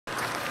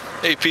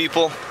Hey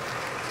people,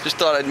 just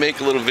thought I'd make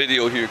a little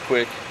video here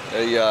quick.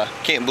 I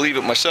can't believe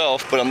it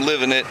myself, but I'm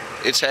living it.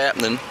 It's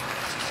happening.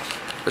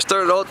 I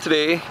started out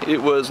today, it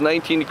was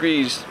 19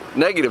 degrees,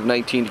 negative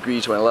 19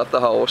 degrees when I left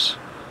the house.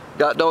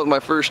 Got done with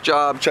my first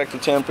job, checked the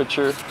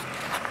temperature,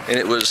 and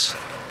it was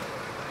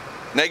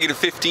negative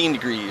 15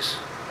 degrees.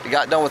 I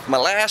got done with my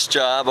last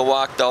job, I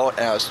walked out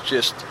and I was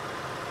just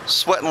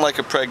sweating like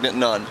a pregnant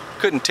nun.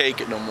 Couldn't take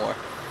it no more.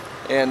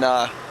 And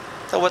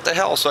thought, what the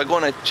hell? So I go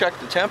and I check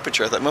the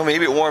temperature. I thought, well,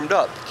 maybe it warmed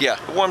up. Yeah,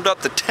 it warmed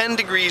up to 10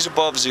 degrees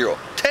above zero.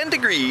 10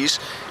 degrees,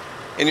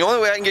 and the only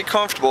way I can get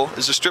comfortable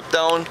is to strip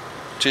down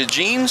to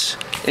jeans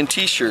and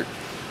t-shirt.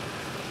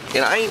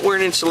 And I ain't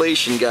wearing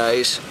insulation,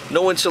 guys.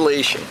 No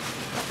insulation.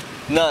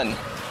 None.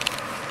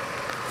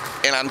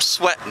 And I'm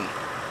sweating.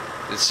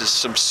 This is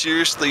some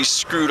seriously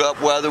screwed up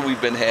weather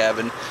we've been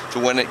having to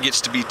when it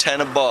gets to be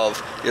 10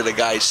 above, the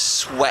guy's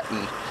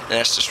sweating and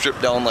has to strip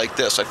down like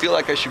this. I feel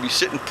like I should be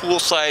sitting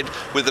poolside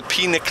with a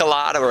pina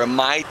colada or a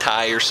Mai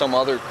Tai or some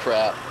other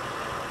crap.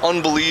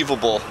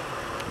 Unbelievable.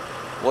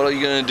 What are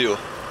you gonna do?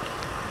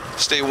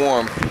 Stay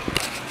warm.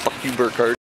 Fuck you, Burkhardt.